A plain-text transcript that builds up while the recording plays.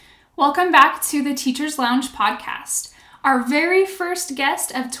Welcome back to the Teacher's Lounge podcast. Our very first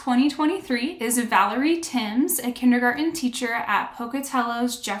guest of 2023 is Valerie Tims, a kindergarten teacher at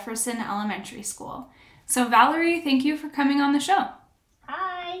Pocatello's Jefferson Elementary School. So Valerie, thank you for coming on the show.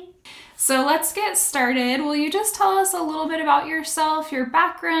 Hi. So let's get started. Will you just tell us a little bit about yourself, your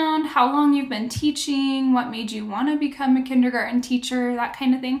background, how long you've been teaching, what made you want to become a kindergarten teacher, that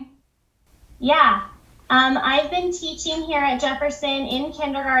kind of thing? Yeah. I've been teaching here at Jefferson in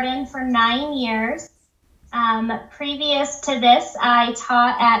kindergarten for 9 years. Previous to this, I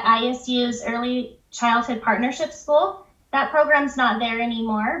taught at ISU's Early Childhood Partnership School. That program's not there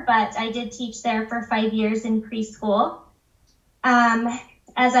anymore, but I did teach there for 5 years in preschool.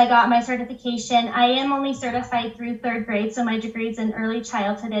 As I got my certification, I am only certified through 3rd grade, so my degree's in early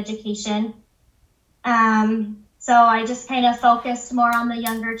childhood education. So I just kind of focused more on the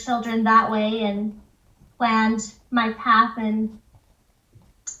younger children that way and planned my path and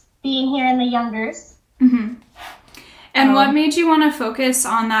being here in the youngers. Mm-hmm. And what made you want to focus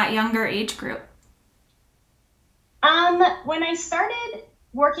on that younger age group? When I started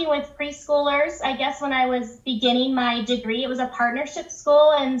working with preschoolers, I guess when I was beginning my degree, it was a partnership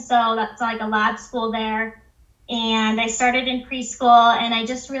school, and so that's like a lab school there. And I started in preschool, and I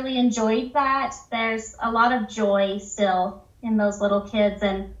just really enjoyed that. There's a lot of joy still in those little kids,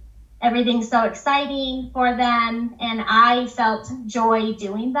 and everything's so exciting for them, and I felt joy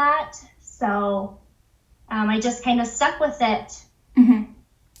doing that. So I just kind of stuck with it. Mm-hmm.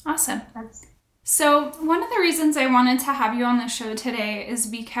 Awesome. So one of the reasons I wanted to have you on the show today is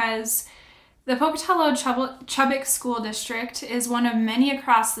because the Pocatello Chubbuck School District is one of many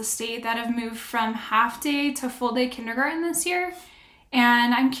across the state that have moved from half-day to full-day kindergarten this year.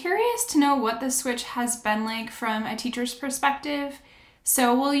 And I'm curious to know what the switch has been like from a teacher's perspective.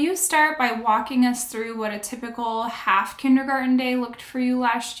 So will you start by walking us through what a typical half kindergarten day looked for you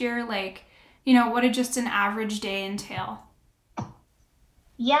last year? Like, what did just an average day entail?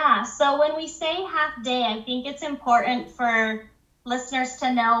 Yeah, so when we say half day, I think it's important for listeners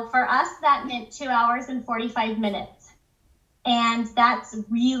to know, for us, that meant 2 hours and 45 minutes. And that's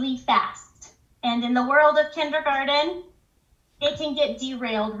really fast. And in the world of kindergarten, it can get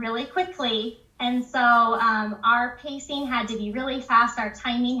derailed really quickly. And so our pacing had to be really fast. Our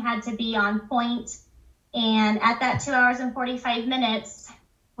timing had to be on point. And at that 2 hours and 45 minutes,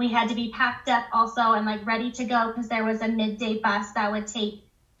 we had to be packed up also and ready to go because there was a midday bus that would take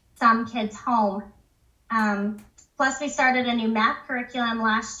some kids home. Plus, we started a new math curriculum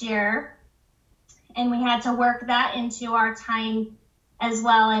last year, and we had to work that into our time as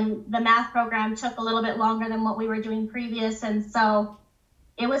well. And the math program took a little bit longer than what we were doing previous. And so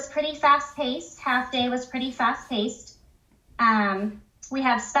it was pretty fast-paced. Half day was pretty fast-paced. We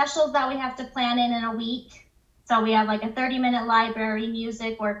have specials that we have to plan in a week. So we have a 30-minute library,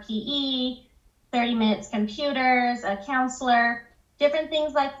 music or PE, 30 minutes computers, a counselor, different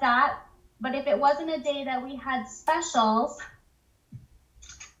things like that. But if it wasn't a day that we had specials,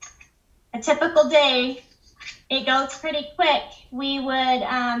 a typical day, it goes pretty quick. We would,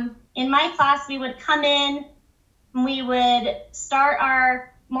 in my class, we would come in, we would start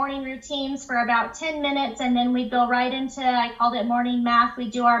our morning routines for about 10 minutes, and then we'd go right into, I called it morning math. We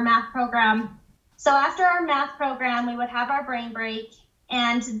do our math program. So after our math program, we would have our brain break,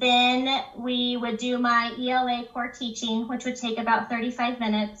 and then we would do my ELA core teaching, which would take about 35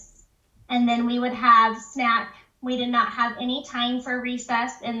 minutes. And then we would have snack. We did not have any time for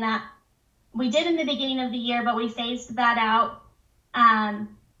recess in that. We did in the beginning of the year, but we phased that out.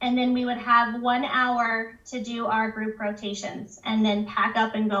 And then we would have 1 hour to do our group rotations and then pack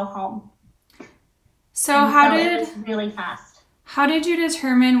up and go home. So it was really fast. How did you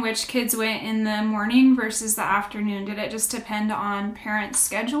determine which kids went in the morning versus the afternoon? Did it just depend on parents'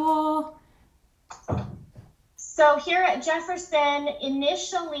 schedule? So here at Jefferson,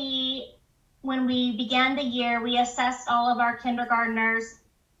 initially, when we began the year, we assessed all of our kindergartners,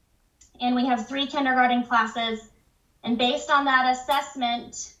 and we have 3 kindergarten classes. And based on that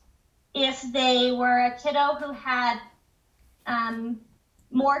assessment, if they were a kiddo who had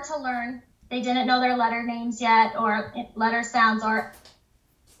more to learn, they didn't know their letter names yet, or letter sounds, or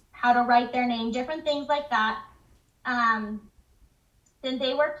how to write their name, different things like that, then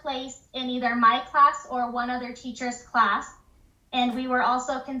they were placed in either my class or one other teacher's class. And we were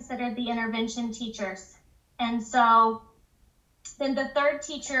also considered the intervention teachers. And so then the 3rd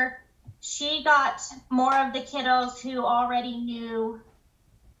teacher, she got more of the kiddos who already knew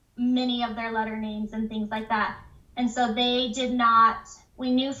many of their letter names and things like that. And so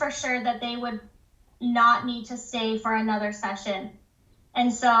we knew for sure that they would not need to stay for another session.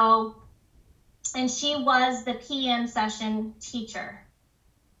 And she was the PM session teacher.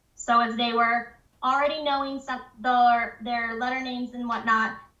 So So if they were already knowing their letter names and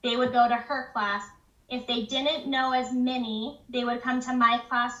whatnot, they would go to her class. If they didn't know as many, they would come to my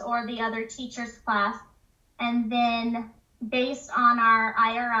class or the other teacher's class. And then based on our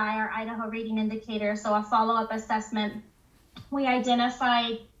IRI, our Idaho Reading Indicator, so a follow-up assessment, we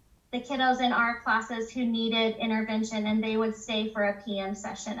identified the kiddos in our classes who needed intervention, and they would stay for a PM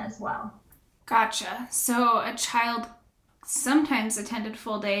session as well. Gotcha. So a child sometimes attended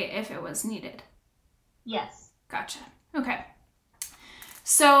full day if it was needed. Yes. Gotcha. Okay.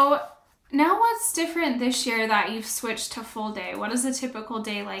 So now what's different this year that you've switched to full day? What is a typical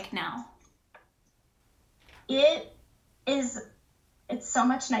day like now? It's so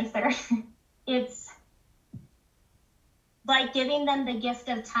much nicer. It's like giving them the gift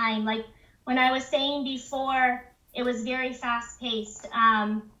of time. Like when I was saying before, it was very fast paced.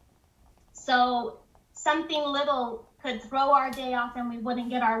 So something little could throw our day off and we wouldn't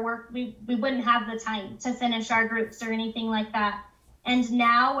get our work. We wouldn't have the time to finish our groups or anything like that. And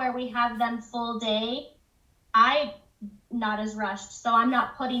now where we have them full day, I'm not as rushed. So I'm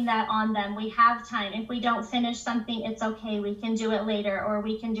not putting that on them. We have time. If we don't finish something, it's okay. We can do it later or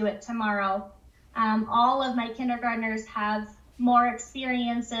we can do it tomorrow. All of my kindergartners have more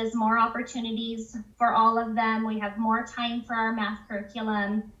experiences, more opportunities for all of them. We have more time for our math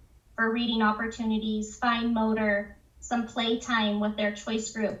curriculum, for reading opportunities, fine motor, some play time with their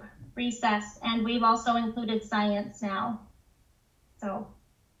choice group, recess, and we've also included science now. So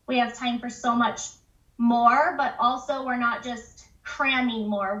we have time for so much more, but also we're not just cramming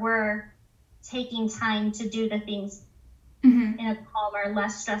more. We're taking time to do the things in a calmer,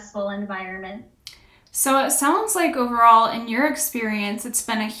 less stressful environment. So it sounds like overall, in your experience, it's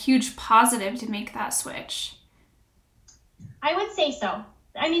been a huge positive to make that switch. I would say so.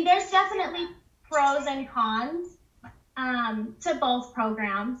 I mean, there's definitely pros and cons to both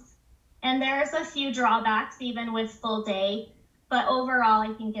programs. And there's a few drawbacks even with full day. But overall,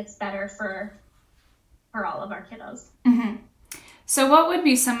 I think it's better for all of our kiddos. Mm-hmm. So what would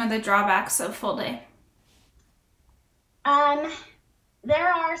be some of the drawbacks of full day?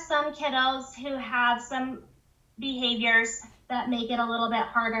 There are some kiddos who have some behaviors that make it a little bit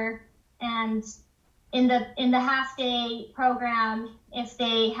harder. And in the half day program, if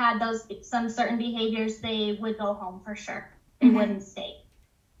they had some certain behaviors, they would go home for sure. They wouldn't stay.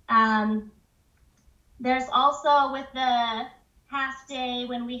 There's also with the half day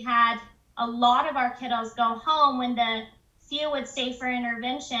when we had a lot of our kiddos go home, when the few would stay for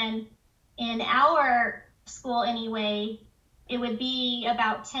intervention in our school anyway, it would be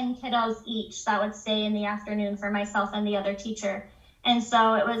about 10 kiddos each that would stay in the afternoon for myself and the other teacher. And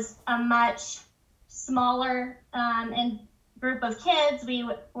so it was a much smaller and group of kids. We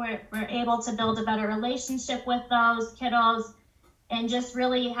were able to build a better relationship with those kiddos and just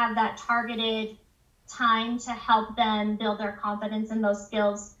really have that targeted time to help them build their confidence in those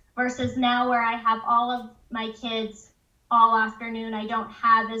skills, versus now where I have all of my kids all afternoon, I don't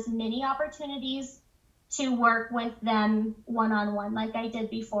have as many opportunities to work with them one-on-one like I did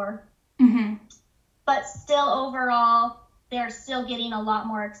before. But still overall, they're still getting a lot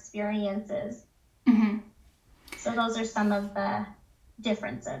more experiences. So those are some of the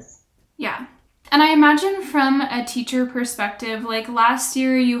differences. Yeah. And I imagine from a teacher perspective, like last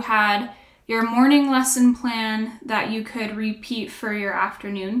year you had your morning lesson plan that you could repeat for your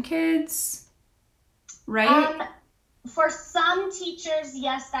afternoon kids, right? For some teachers,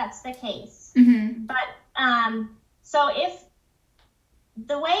 yes, that's the case. But so if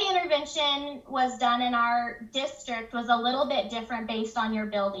the way intervention was done in our district was a little bit different based on your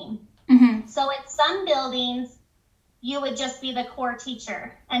building. So in some buildings, you would just be the core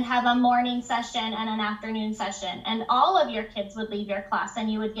teacher and have a morning session and an afternoon session. And all of your kids would leave your class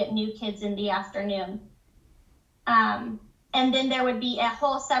and you would get new kids in the afternoon. And then there would be a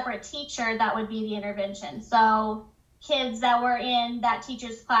whole separate teacher that would be the intervention. So kids that were in that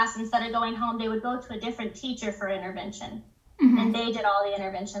teacher's class, instead of going home, they would go to a different teacher for intervention. And they did all the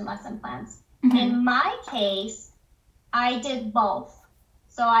intervention lesson plans. In my case, I did both.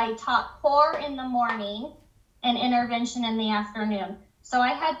 So I taught core in the morning and intervention in the afternoon. So I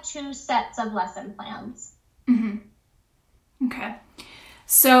had 2 sets of lesson plans. Okay.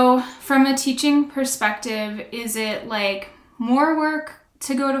 So from a teaching perspective, is it like more work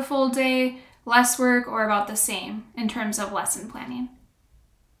to go to full day, less work, or about the same in terms of lesson planning?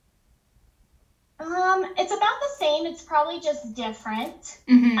 It's about the same. It's probably just different.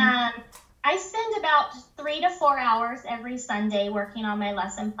 I spend about 3 to 4 hours every Sunday working on my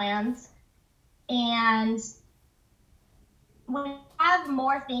lesson plans. And we have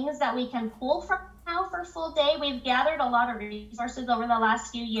more things that we can pull from now for full day. We've gathered a lot of resources over the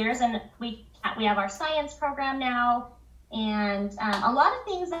last few years, and we have our science program now, and a lot of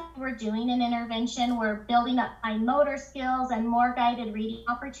things that we're doing in intervention. We're building up fine motor skills and more guided reading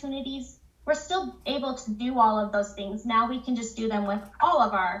opportunities. We're still able to do all of those things. Now we can just do them with all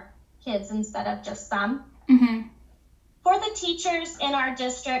of our kids instead of just some. Mm-hmm. For the teachers in our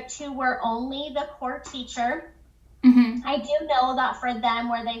district who were only the core teacher, mm-hmm. I do know that for them,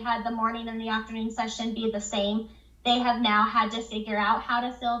 where they had the morning and the afternoon session be the same, they have now had to figure out how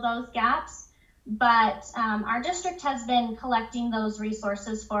to fill those gaps. But our district has been collecting those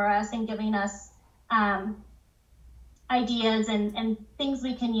resources for us and giving us ideas and things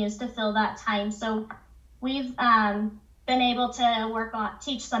we can use to fill that time. So we've been able to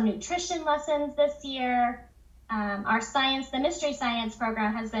teach some nutrition lessons this year. Our science, the mystery science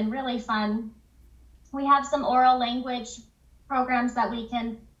program has been really fun. We have some oral language programs that we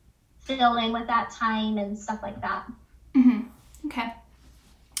can fill in with that time and stuff like that. Mm-hmm. Okay.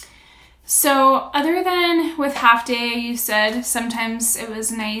 So other than with half day, you said sometimes it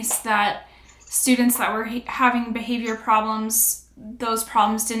was nice that students that were having behavior problems, those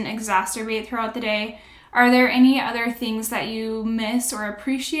problems didn't exacerbate throughout the day. Are there any other things that you miss or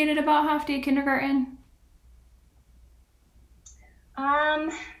appreciated about half day kindergarten?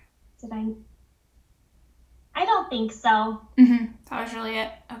 I don't think so. Mm-hmm. That was really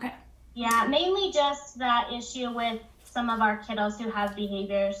it. Okay. Yeah, mainly just that issue with some of our kiddos who have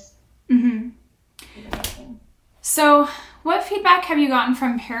behaviors. Mm-hmm. So, what feedback have you gotten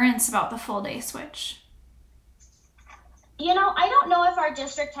from parents about the full day switch? You know, I don't know if our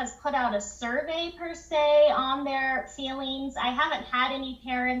district has put out a survey per se on their feelings. I haven't had any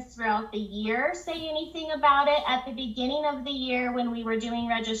parents throughout the year say anything about it. At the beginning of the year when we were doing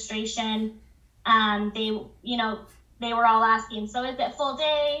registration, they were all asking, so is it full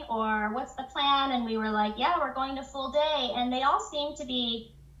day or what's the plan? And we were like, yeah, we're going to full day. And they all seem to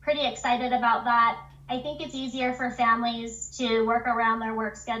be pretty excited about that. I think it's easier for families to work around their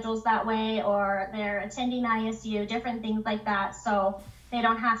work schedules that way, or they're attending ISU, different things like that. So they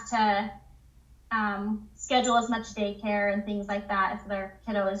don't have to schedule as much daycare and things like that if their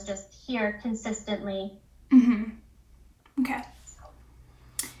kiddo is just here consistently. Mm-hmm. Okay.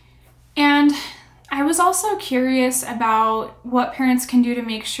 And I was also curious about what parents can do to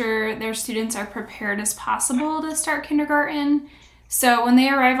make sure their students are prepared as possible to start kindergarten. So when they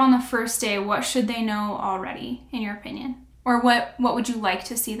arrive on the first day, what should they know already, in your opinion? Or what would you like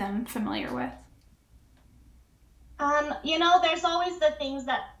to see them familiar with? There's always the things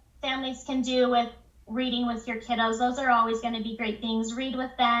that families can do with reading with your kiddos. Those are always going to be great things. Read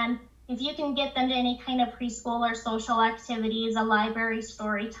with them. If you can get them to any kind of preschool or social activities, a library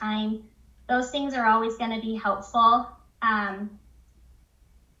story time, those things are always going to be helpful.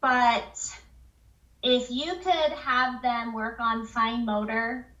 But if you could have them work on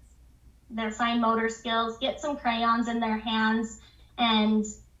their fine motor skills, get some crayons in their hands and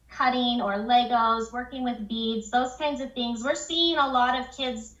cutting or Legos, working with beads, those kinds of things. We're seeing a lot of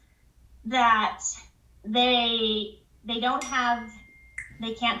kids that they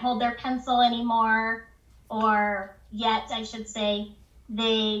can't hold their pencil anymore, or yet I should say,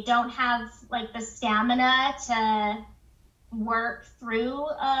 they don't have like the stamina to work through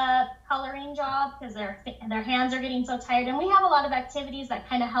a coloring job because their hands are getting so tired. And we have a lot of activities that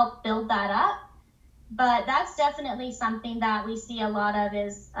kind of help build that up. But that's definitely something that we see a lot of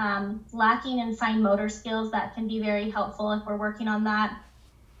is lacking in fine motor skills that can be very helpful if we're working on that.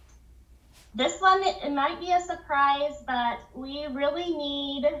 This one, it might be a surprise, but we really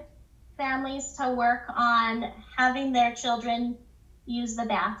need families to work on having their children use the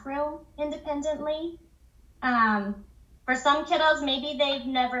bathroom independently. For some kiddos, maybe they've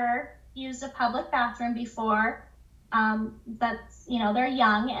never used a public bathroom before. They're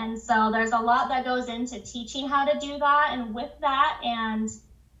young, and so there's a lot that goes into teaching how to do that. And with that, and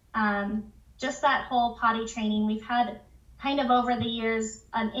just that whole potty training, we've had kind of over the years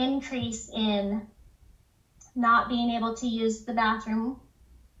an increase in not being able to use the bathroom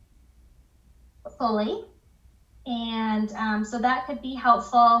fully. And so that could be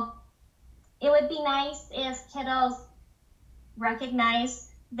helpful. It would be nice if kiddos recognize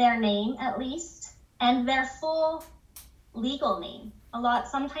their name at least, and their full legal name.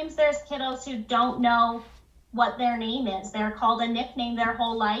 Sometimes there's kiddos who don't know what their name is. They're called a nickname their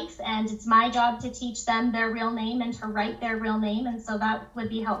whole life, and it's my job to teach them their real name and to write their real name, and so that would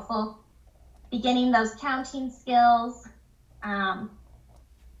be helpful. Beginning those counting skills,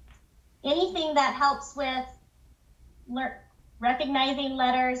 anything that helps with recognizing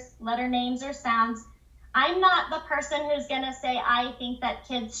letters, letter names or sounds. I'm not the person who's going to say, I think that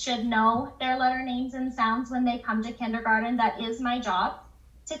kids should know their letter names and sounds when they come to kindergarten. That is my job,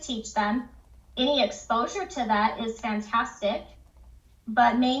 to teach them. Any exposure to that is fantastic,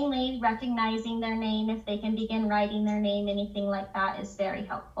 but mainly recognizing their name, if they can begin writing their name, anything like that is very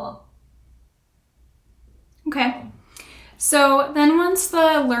helpful. Okay. So then once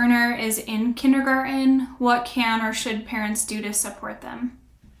the learner is in kindergarten, what can or should parents do to support them?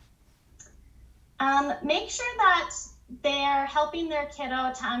 Make sure that they're helping their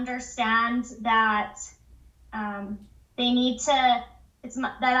kiddo to understand that they need to,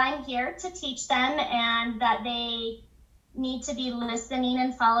 that I'm here to teach them, and that they need to be listening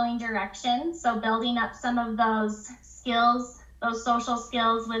and following directions. So building up some of those skills, those social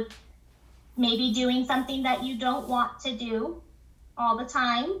skills, with maybe doing something that you don't want to do all the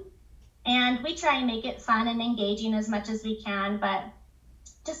time. And we try and make it fun and engaging as much as we can, but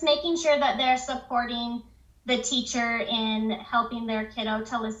just making sure that they're supporting the teacher in helping their kiddo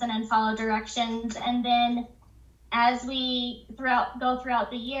to listen and follow directions. And then as we go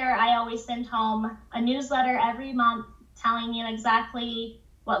throughout the year, I always send home a newsletter every month telling you exactly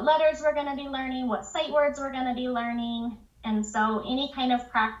what letters we're going to be learning, what sight words we're going to be learning. And so any kind of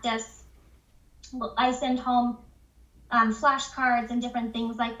practice, I send home flashcards and different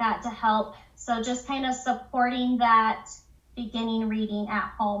things like that to help. So just kind of supporting that beginning reading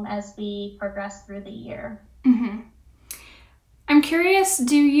at home as we progress through the year. Mm-hmm. I'm curious,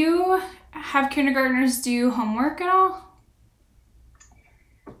 do you have kindergartners do homework at all?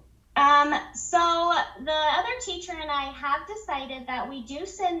 So the other teacher and I have decided that we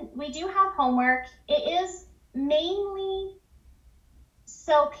do have homework. It is mainly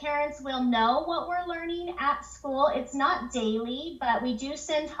so parents will know what we're learning at school. It's not daily, but we do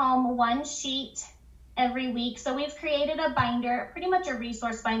send home one sheet every week. So we've created a binder, pretty much a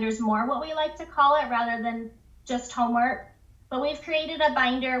resource binder is more what we like to call it, rather than just homework. But we've created a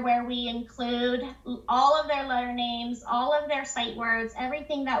binder where we include all of their letter names, all of their sight words,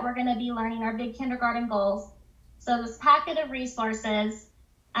 everything that we're going to be learning, our big kindergarten goals. So this packet of resources,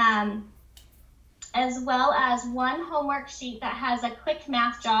 as well as one homework sheet that has a quick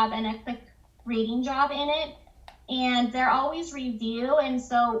math job and a quick reading job in it. And they're always review. And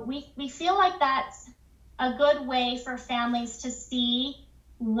so we feel like that's a good way for families to see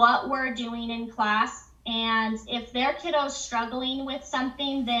what we're doing in class. And if their kiddo's struggling with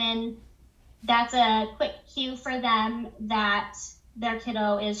something, then that's a quick cue for them that their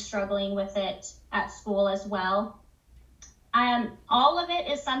kiddo is struggling with it at school as well. All of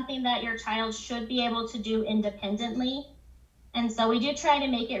it is something that your child should be able to do independently. And so we do try to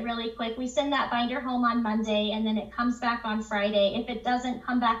make it really quick. We send that binder home on Monday, and then it comes back on Friday. If it doesn't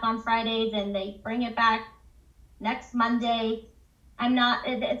come back on Friday, then they bring it back next Monday.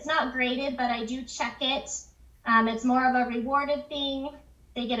 It's not graded, but I do check it. It's more of a rewarded thing.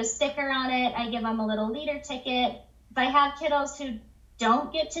 They get a sticker on it. I give them a little leader ticket. If I have kiddos who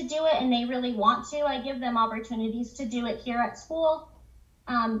don't get to do it and they really want to, I give them opportunities to do it here at school,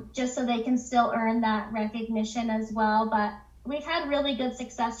 just so they can still earn that recognition as well. But we've had really good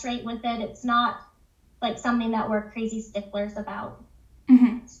success rate with it. It's not like something that we're crazy sticklers about.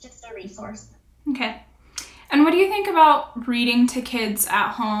 Mm-hmm. It's just a resource. Okay. And what do you think about reading to kids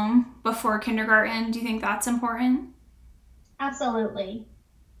at home before kindergarten? Do you think that's important? Absolutely.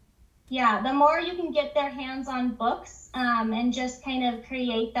 Yeah, the more you can get their hands on books and just kind of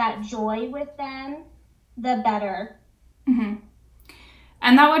create that joy with them, the better. Mm-hmm.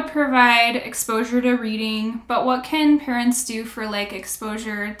 And that would provide exposure to reading, but what can parents do for like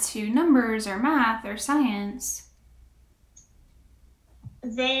exposure to numbers or math or science?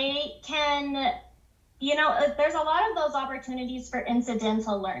 They can, there's a lot of those opportunities for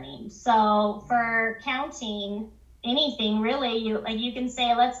incidental learning. So for counting, anything really, you can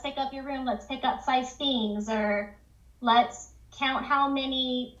say, let's pick up your room, let's pick up 5 things, or let's count how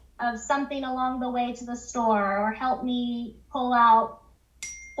many of something along the way to the store, or help me pull out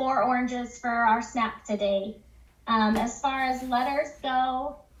 4 oranges for our snack today. As far as letters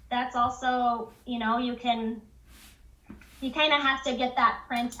go, that's also, you kind of have to get that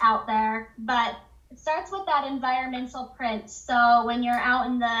print out there, but it starts with that environmental print. So when you're out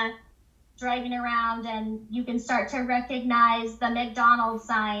in the driving around and you can start to recognize the McDonald's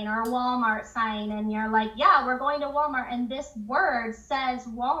sign or Walmart sign, and you're like, yeah, we're going to Walmart, and this word says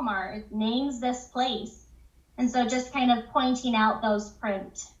Walmart, it names this place. And so just kind of pointing out those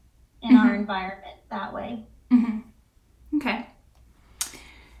print in our environment that way. Mm-hmm. Okay.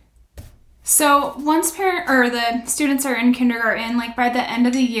 So once the students are in kindergarten, like by the end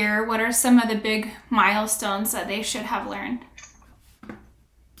of the year, what are some of the big milestones that they should have learned?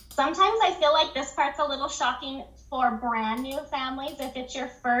 Sometimes I feel like this part's a little shocking for brand new families. If it's your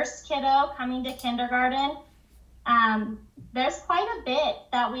first kiddo coming to kindergarten, there's quite a bit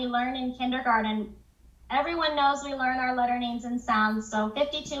that we learn in kindergarten. Everyone knows we learn our letter names and sounds, so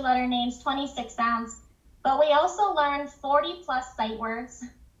 52 letter names, 26 sounds, but we also learn 40 plus sight words.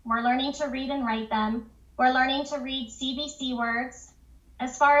 We're learning to read and write them. We're learning to read CVC words.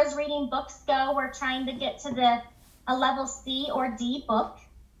 As far as reading books go, we're trying to get to a level C or D book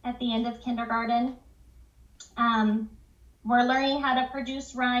at the end of kindergarten. We're learning how to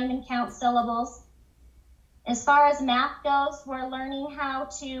produce rhyme and count syllables. As far as math goes, we're learning how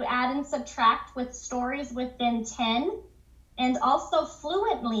to add and subtract with stories within 10, and also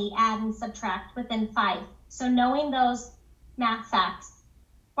fluently add and subtract within 5. So knowing those math facts.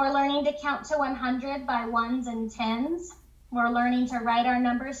 We're learning to count to 100 by ones and tens. We're learning to write our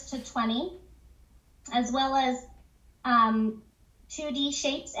numbers to 20, as well as 2D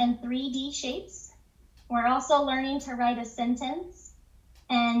shapes and 3D shapes. We're also learning to write a sentence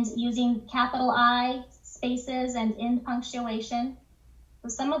and using capital I, spaces, and end punctuation. So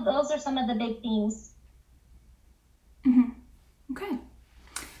some of those are some of the big themes. Mm-hmm. Okay.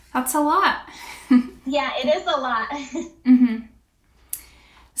 That's a lot. Yeah, it is a lot. Mm-hmm.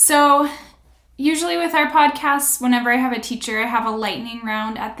 So usually with our podcasts, whenever I have a teacher, I have a lightning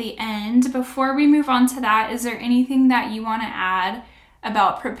round at the end. Before we move on to that, is there anything that you want to add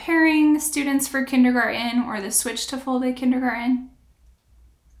about preparing students for kindergarten or the switch to full-day kindergarten?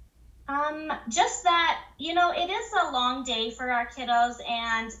 Just that, it is a long day for our kiddos,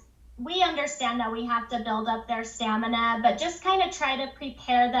 and we understand that we have to build up their stamina, but just kind of try to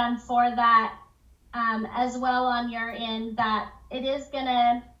prepare them for that as well on your end, that it's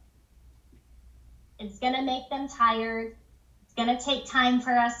gonna make them tired. It's gonna take time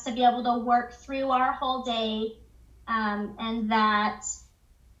for us to be able to work through our whole day, and that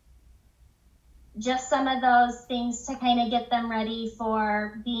just some of those things to kind of get them ready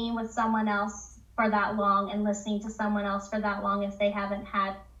for being with someone else for that long and listening to someone else for that long if they haven't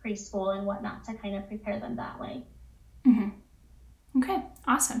had preschool and whatnot, to kind of prepare them that way. Mm-hmm. Okay,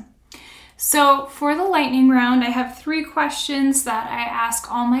 awesome. So for the lightning round, I have 3 questions that I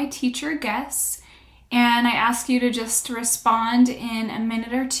ask all my teacher guests, and I ask you to just respond in a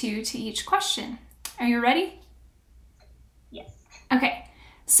minute or 2 to each question. Are you ready? Yes. Okay.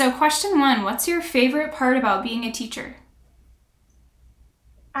 So question 1, what's your favorite part about being a teacher?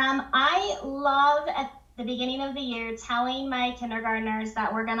 I love at the beginning of the year telling my kindergartners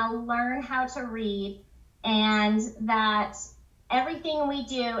that we're going to learn how to read, and that everything we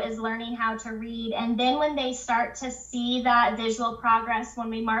do is learning how to read. And then when they start to see that visual progress, when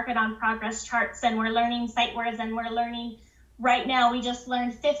we mark it on progress charts and we're learning sight words, and we're learning, right now we just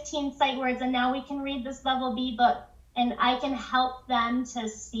learned 15 sight words and now we can read this level B book, and I can help them to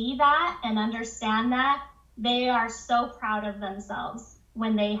see that and understand that, they are so proud of themselves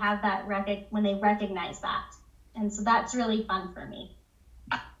when they have that when they recognize that. And so that's really fun for me.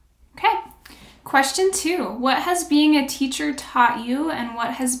 Okay. Question 2, what has being a teacher taught you, and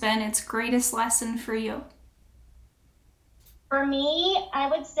what has been its greatest lesson for you? For me, I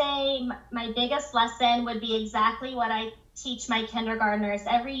would say my biggest lesson would be exactly what I teach my kindergartners.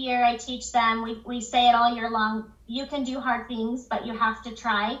 Every year I teach them, we say it all year long, you can do hard things, but you have to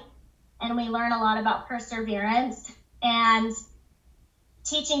try. And we learn a lot about perseverance. And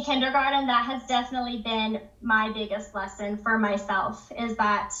teaching kindergarten, that has definitely been my biggest lesson for myself, is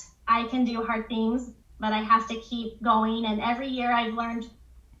that I can do hard things, but I have to keep going. And every year I've learned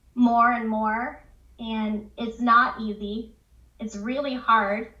more and more, and it's not easy. It's really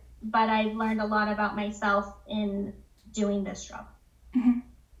hard, but I've learned a lot about myself in doing this job. Mm-hmm.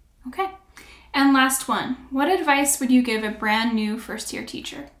 Okay. And last one, what advice would you give a brand new first-year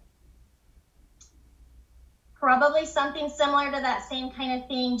teacher? Probably something similar to that same kind of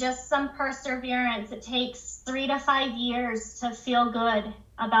thing, just some perseverance. It takes 3 to 5 years to feel good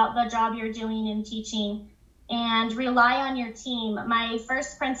about the job you're doing in teaching, and rely on your team. My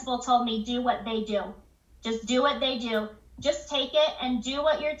first principal told me, do what they do. Just do what they do. Just take it and do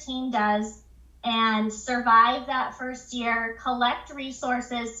what your team does, and survive that first year. Collect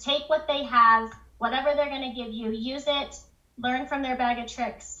resources, take what they have, whatever they're going to give you, use it, learn from their bag of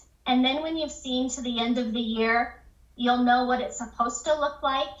tricks. And then when you've seen to the end of the year, you'll know what it's supposed to look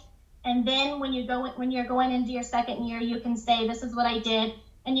like. And then when you're going into your second year, you can say, this is what I did.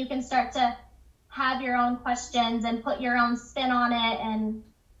 And you can start to have your own questions and put your own spin on it and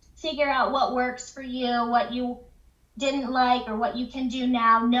figure out what works for you, what you didn't like, or what you can do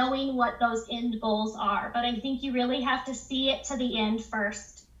now, knowing what those end goals are. But I think you really have to see it to the end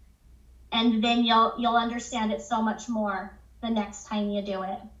first, and then you'll understand it so much more the next time you do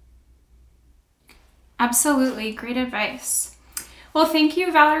it. Absolutely. Great advice. Well, thank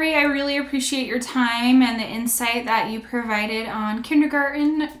you, Valerie. I really appreciate your time and the insight that you provided on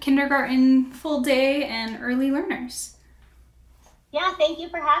kindergarten full day, and early learners. Yeah, thank you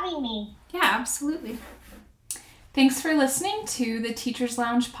for having me. Yeah, absolutely. Thanks for listening to the Teachers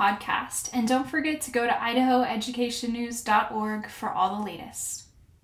Lounge podcast. And don't forget to go to idahoeducationnews.org for all the latest.